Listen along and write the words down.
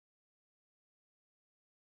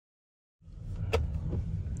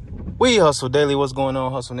We Hustle Daily. What's going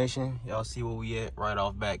on, Hustle Nation? Y'all see where we at right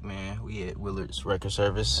off back, man. We at Willard's Record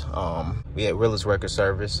Service. What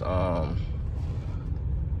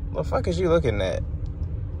the fuck is you looking at?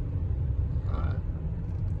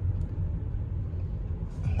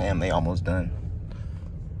 Damn, they almost done.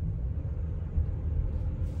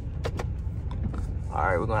 All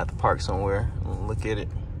right, we're gonna have to park somewhere. Look at it.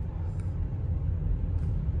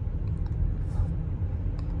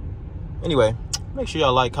 Anyway, make sure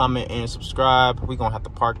y'all like, comment, and subscribe. We're gonna have to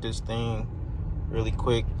park this thing really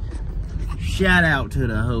quick. Shout out to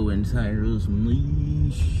the whole entire nation.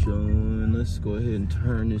 Let's go ahead and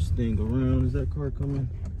turn this thing around. Is that car coming?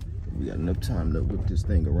 We got enough time to whip this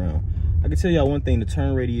thing around. I can tell y'all one thing: the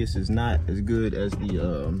turn radius is not as good as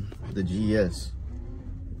the GS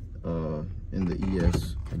and the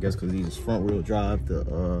ES. I guess because these is front wheel drive.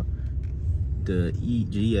 The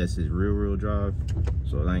GS is rear wheel drive,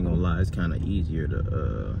 so I ain't gonna lie, it's kind of easier to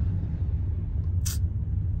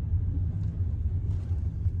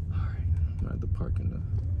all right, I'm gonna have to park in the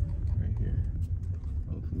right here.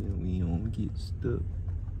 Hopefully we don't get stuck.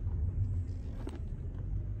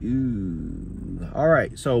 Ooh. All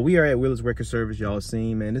right, so we are at Willard's Record Service. Y'all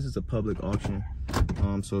seen, man, this is a public auction.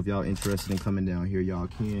 So if y'all interested in coming down here, y'all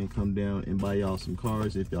can come down and buy y'all some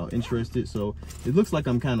cars if y'all interested. So it looks like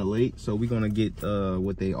I'm kind of late, so we're gonna get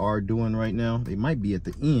what they are doing right now. They might be at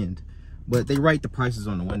the end, but they write the prices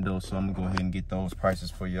on the window, so I'm gonna go ahead and get those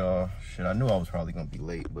prices for y'all. Shit, I knew I was probably gonna be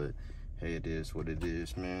late, but hey, it is what it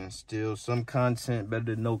is, man. Still some content better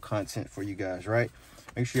than no content for you guys, right?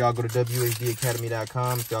 Make sure y'all go to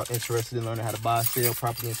wehustledaily.com if y'all interested in learning how to buy, sell,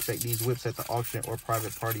 properly inspect these whips at the auction or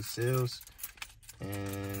private party sales.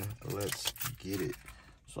 And let's get it.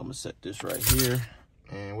 So I'm gonna set this right here.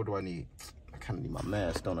 And what do I need? I kind of need my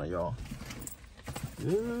mask, don't I, y'all?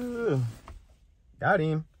 Yeah. Got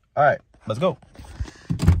him. All right, let's go.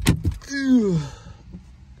 Let me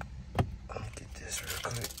get this real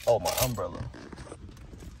quick. Oh, my umbrella.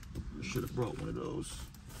 I should have brought one of those.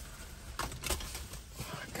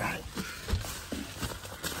 I got it.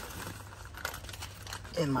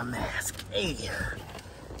 And my mask. Hey.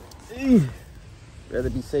 Rather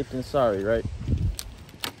be safe than sorry, right?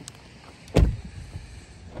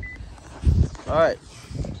 All right,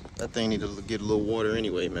 that thing need to get a little water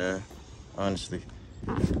anyway, man. Honestly,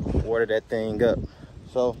 water that thing up.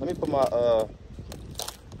 So let me put my let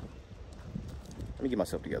me get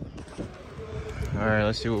myself together. All right,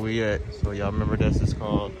 let's see where we at. So y'all remember this is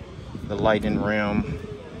called the Lightning Ram.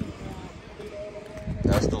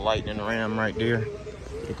 That's the Lightning Ram right there.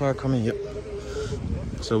 The car coming, yep.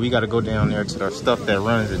 So we got to go down there to the stuff that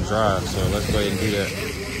runs and drives. So let's go ahead and do that.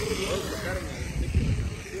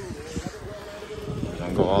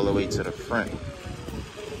 And go all the way to the front.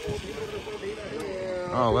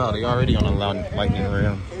 Oh, wow, they already on the Lightning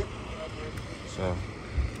Ram. So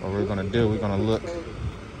what we're going to do, we're going to look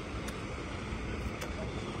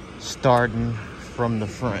starting from the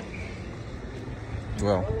front.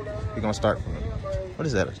 Well, we're going to start from the, what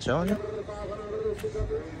is that, a Challenger?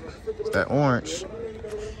 It's that orange.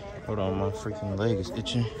 Hold on, my freaking leg is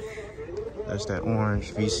itching. That's that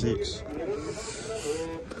orange V6.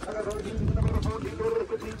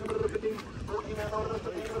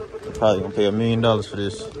 Probably gonna pay $1 million for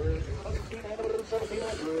this.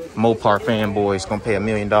 Mopar fanboys gonna pay $1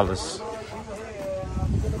 million. All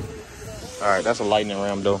right, that's a Lightning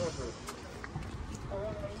Ram though.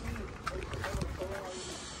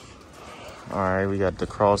 All right, we got the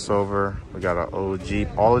crossover. We got an old Jeep.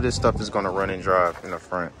 All of this stuff is gonna run and drive in the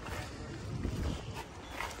front.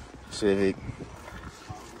 Civic,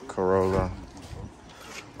 Corolla,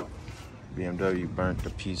 BMW burnt to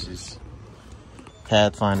pieces.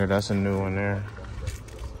 Pathfinder, that's a new one there.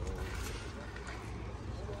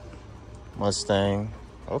 Mustang.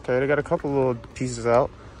 Okay, they got a couple little pieces out.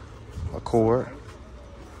 Accord.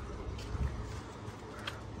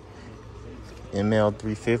 ML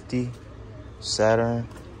 350. Saturn.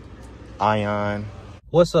 Ion.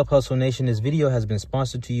 What's up, Hustle Nation? This video has been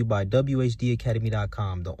sponsored to you by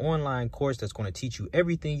wehustledaily.com, the online course that's going to teach you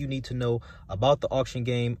everything you need to know about the auction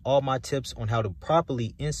game, all my tips on how to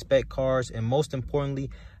properly inspect cars, and most importantly,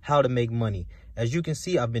 how to make money. As you can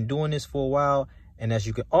see, I've been doing this for a while, and as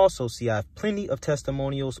you can also see, I have plenty of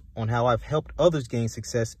testimonials on how I've helped others gain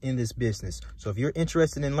success in this business. So if you're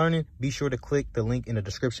interested in learning, be sure to click the link in the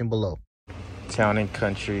description below. Town and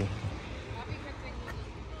Country.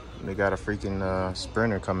 They got a freaking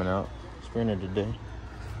Sprinter coming out. Sprinter today.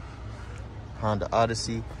 Honda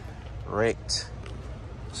Odyssey. Wrecked.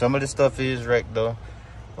 Some of the stuff is wrecked though,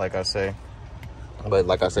 like I say. But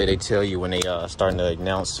like I say, they tell you when they starting to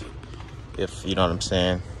announce, if you know what I'm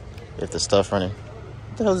saying, if the stuff running.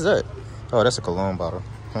 What the hell is that? Oh, that's a cologne bottle.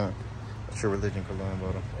 Huh. That's your religion cologne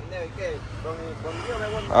bottle.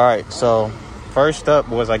 All right, so first up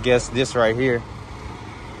was, I guess, this right here.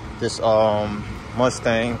 This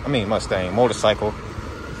Mustang motorcycle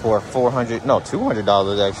for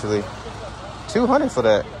 $200 actually. $200 for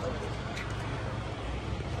that.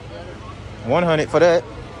 $100 for that.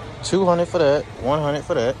 $200 for that. $100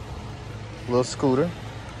 for that. Little scooter.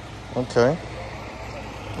 Okay.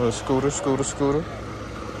 Little scooter.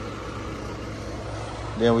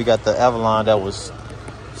 Then we got the Avalon that was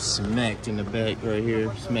smacked in the back right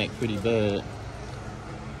here. Smacked pretty bad.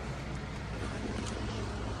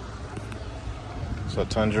 So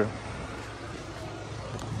Tundra.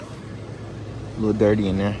 A little dirty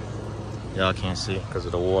in there. Y'all can't see because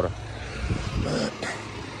of the water.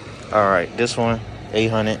 All right, this one,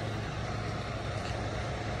 $800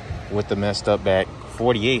 with the messed up back.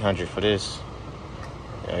 $4,800 for this.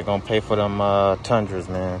 Yeah, you're gonna pay for them Tundras,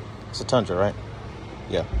 man. It's a Tundra, right?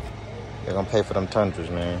 Yeah. They're gonna pay for them Tundras,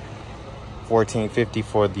 man. $1,450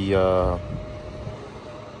 for the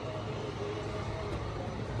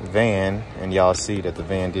van, and y'all see that the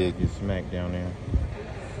van did get smacked down there.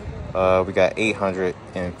 We got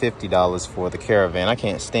 $850 for the Caravan. I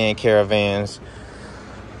can't stand Caravans.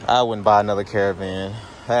 I wouldn't buy another Caravan.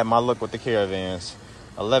 I had my luck with the Caravans.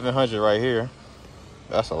 $1,100 right here.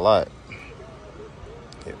 That's a lot.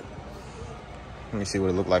 Yeah. Let me see what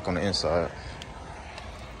it looked like on the inside.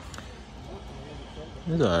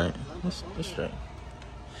 It's alright. It's straight.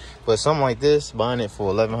 But something like this, buying it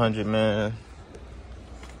for $1,100, man.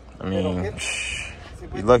 I mean,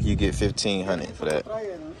 you're lucky you get $1,500 for that.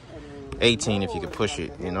 18 if you could push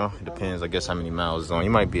it, you know. It depends, I guess, how many miles it's on.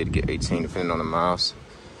 You might be able to get 18 depending on the miles.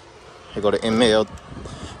 Here go to ML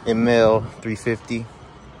 350,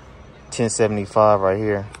 1075 right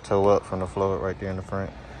here. Toe up from the float right there in the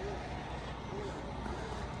front.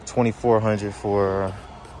 $2,400 for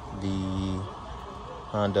the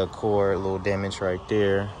Honda Accord, a little damage right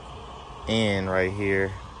there, and right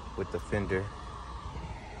here with the fender.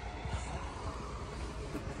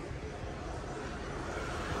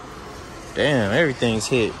 Damn, everything's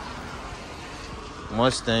hit.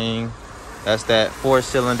 Mustang, that's that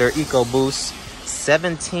 4-cylinder EcoBoost.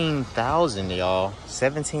 $17,000, y'all.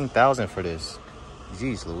 $17,000 for this.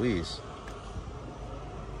 Jeez Louise.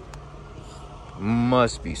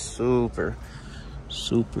 Must be super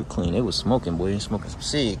clean. It was smoking, boy. Smoking some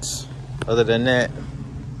cigs. Other than that,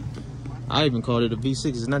 I even called it a V6.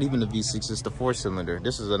 It's not even a V6, it's the 4-cylinder.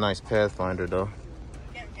 This is a nice Pathfinder, though.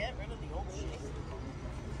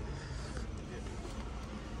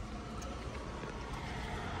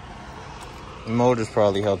 The motor's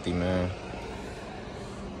probably healthy, man.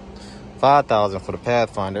 $5,000 for the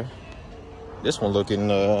Pathfinder. This one looking,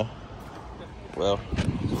 well, a little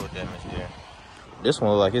damage there. This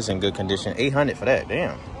one look like it's in good condition. $800 for that.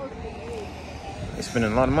 Damn. They're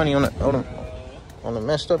spending a lot of money on the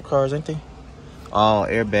messed up cars, ain't they? Oh,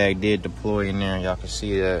 airbag did deploy in there. Y'all can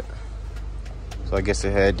see that. So I guess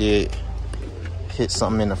it did hit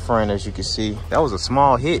something in the front, as you can see. That was a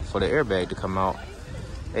small hit for the airbag to come out.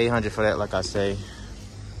 $800 for that, like I say.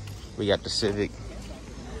 We got the Civic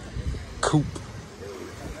Coupe.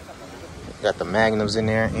 Got the Magnums in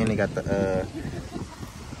there, and they got the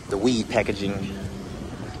weed packaging.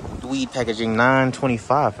 The weed packaging,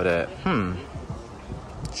 $925 for that.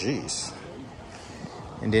 Jeez.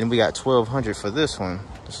 And then we got $1,200 for this one.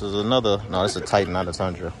 This is another. No, this is a Titan, not a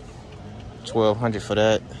Tundra. $1,200 for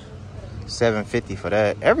that. $750 for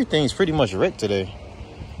that. Everything's pretty much wrecked today.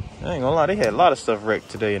 I ain't gonna lie, they had a lot of stuff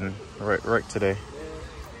wrecked today and wrecked today.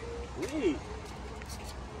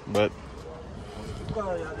 But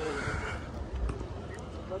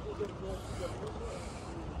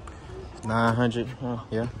 $900,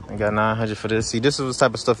 yeah, I got $900 for this. See, this is the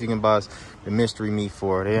type of stuff you can buy the mystery meat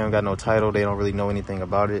for. They don't got no title, they don't really know anything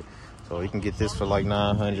about it. So you can get this for like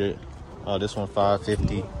 $900. This one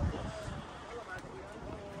 $550.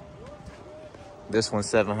 This one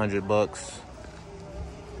 $700.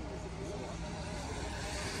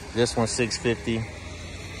 This one $650.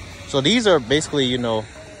 So these are basically, you know,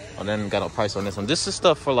 I didn't got no price on this one. This is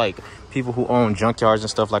stuff for like people who own junkyards and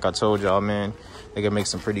stuff. Like I told y'all, man, they can make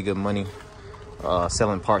some pretty good money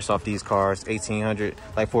selling parts off these cars. $1,800.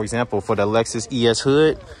 Like for example, for the Lexus ES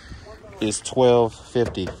hood, it's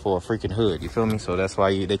 $1,250 for a freaking hood. You feel me? So that's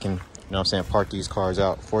why they can, you know what I'm saying, park these cars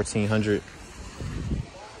out. $1,400.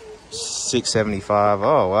 $675.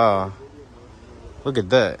 Oh wow, look at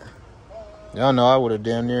that. Y'all know I would have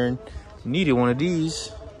damn near needed one of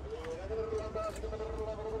these.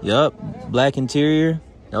 Yup, black interior.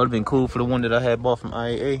 That would have been cool for the one that I had bought from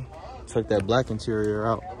IAA. Took that black interior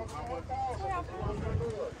out.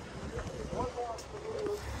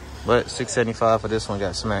 But $675 for this one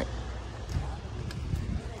got smacked.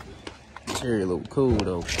 Interior look cool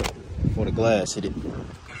though. For the glass hit it.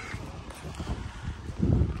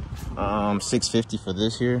 $650 for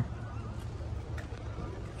this here.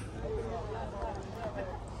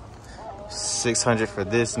 $600 for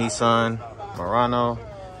this Nissan Murano.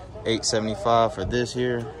 $875 for this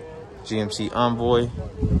here GMC Envoy.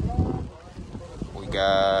 We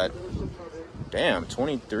got, damn,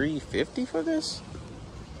 $2350 for this.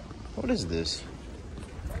 What is this?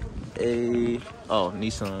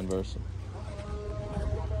 Nissan Versa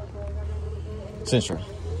Sentra.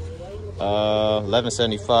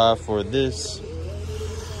 $1175 for this.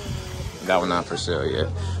 That one not for sale yet.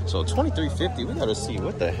 So $2350. We gotta see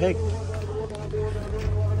what the heck.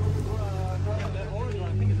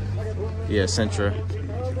 Yeah, Sentra.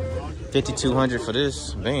 $5,200 for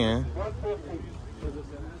this van.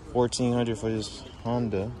 $1,400 for this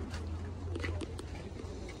Honda.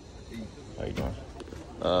 How you doing?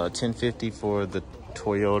 $1,050 for the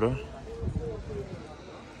Toyota.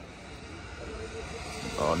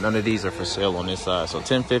 Oh, none of these are for sale on this side. So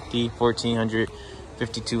 $1,050, $1,400,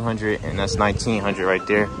 $5,200, and that's $1,900 right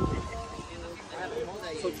there.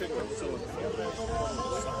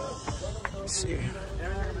 Let's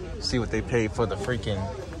see what they paid for the freaking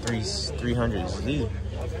 300Z.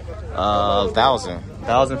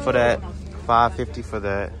 $1,000 for that, $550 for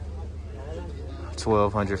that,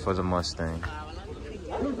 $1,200 for the Mustang.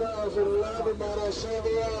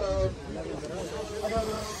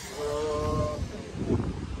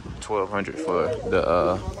 $1,200 for the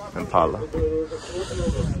Impala.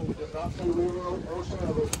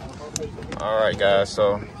 All right, guys.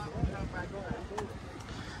 So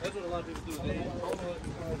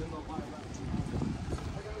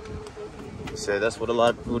that's what a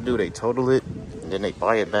lot of people do. They total it and then they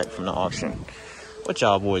buy it back from the auction. What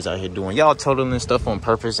y'all boys out here doing? Y'all totaling stuff on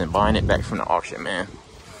purpose and buying it back from the auction, man.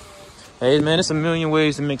 Hey, man, it's a million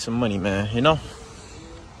ways to make some money, man, you know?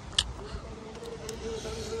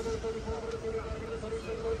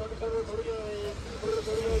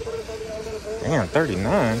 Damn,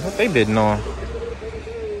 39. What they bidding on?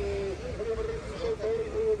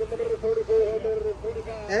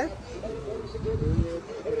 Huh?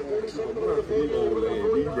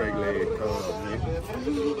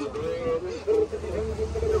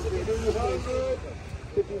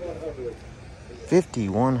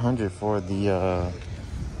 $5,100 for the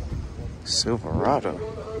Silverado.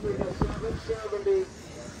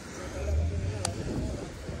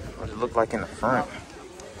 What does it look like in the front?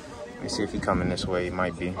 Let me see if he coming this way. He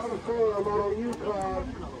might be.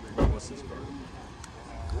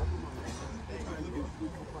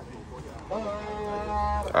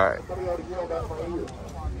 All right.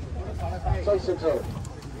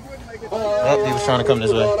 Oh, he was trying to come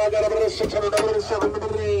this way.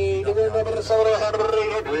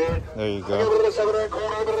 There you go.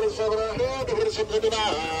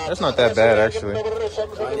 That's not that bad, actually.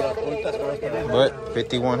 But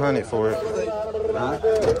 $5,100 for it.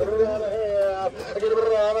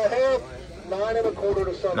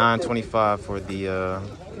 $925 for the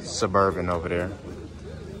Suburban over there.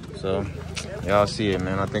 So y'all see it,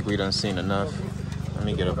 man. I think we done seen enough. Let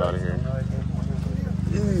me get up out of here.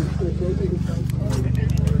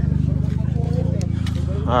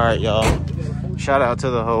 All right, y'all. Shout out to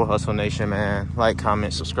the whole Hustle Nation, man. Like,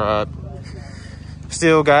 comment, subscribe.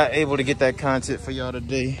 Still got able to get that content for y'all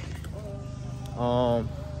today. I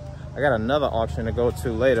got another auction to go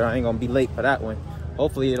to later. I ain't gonna be late for that one.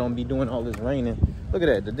 Hopefully it don't be doing all this raining. Look at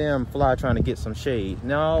that, the damn fly trying to get some shade.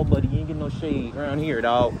 No, buddy, you ain't getting no shade around here,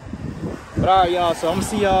 dog. But all right, y'all, so I'm gonna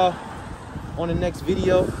see y'all on the next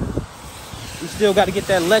video. We still got to get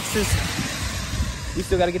that Lexus. We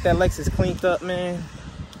still got to get that Lexus cleaned up, man.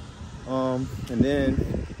 And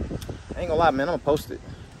then, I ain't gonna lie, man, I'm gonna post it.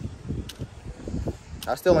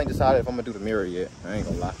 I still ain't decided if I'm gonna do the mirror yet. I ain't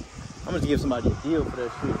gonna lie. I'm gonna give somebody a deal for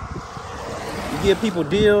that shit. You give people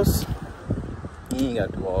deals, you ain't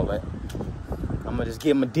gotta do all that. I'm gonna just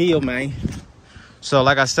give them a deal, man. So,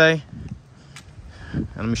 like I say, and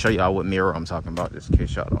let me show y'all what mirror I'm talking about, just in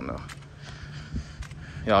case y'all don't know.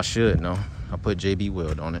 Y'all should know. I put JB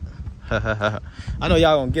Weld on it. I know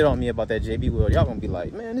y'all gonna get on me about that JB Weld. Y'all gonna be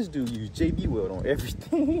like, man, this dude use JB Weld on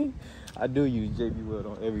everything. I do use JB Weld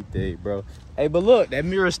on everything, bro. Hey, but look, that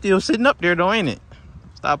mirror's still sitting up there though, ain't it?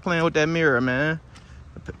 Stop playing with that mirror, man.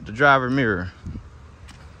 The driver mirror.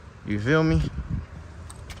 You feel me?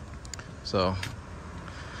 So,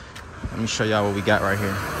 let me show y'all what we got right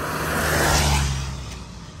here.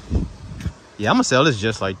 Yeah, I'm gonna sell this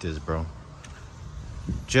just like this, bro.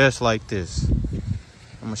 Just like this.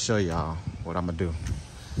 I'm gonna show y'all what I'm gonna do.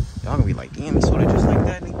 Y'all gonna be like, damn, he sold it just like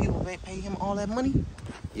that, and people pay him all that money?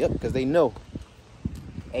 Yep, because they know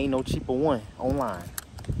ain't no cheaper one online.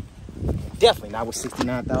 Definitely not with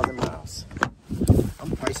 69,000 miles.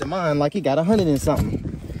 I'm pricing mine like he got 100 and something.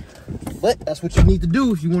 But that's what you need to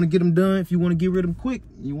do if you want to get them done, if you want to get rid of them quick,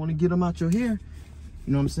 you want to get them out your hair.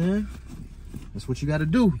 You know what I'm saying? That's what you got to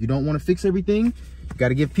do. You don't want to fix everything. You got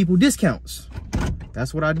to give people discounts.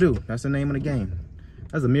 That's what I do. That's the name of the game.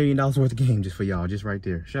 That's $1 million worth of game just for y'all, just right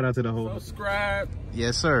there. Shout out to the whole. Subscribe.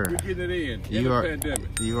 Yes, sir. We're getting it in the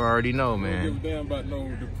pandemic. You already know, man. We don't give a damn about no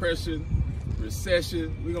depression,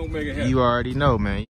 recession. We gonna make it happen. You already know, man.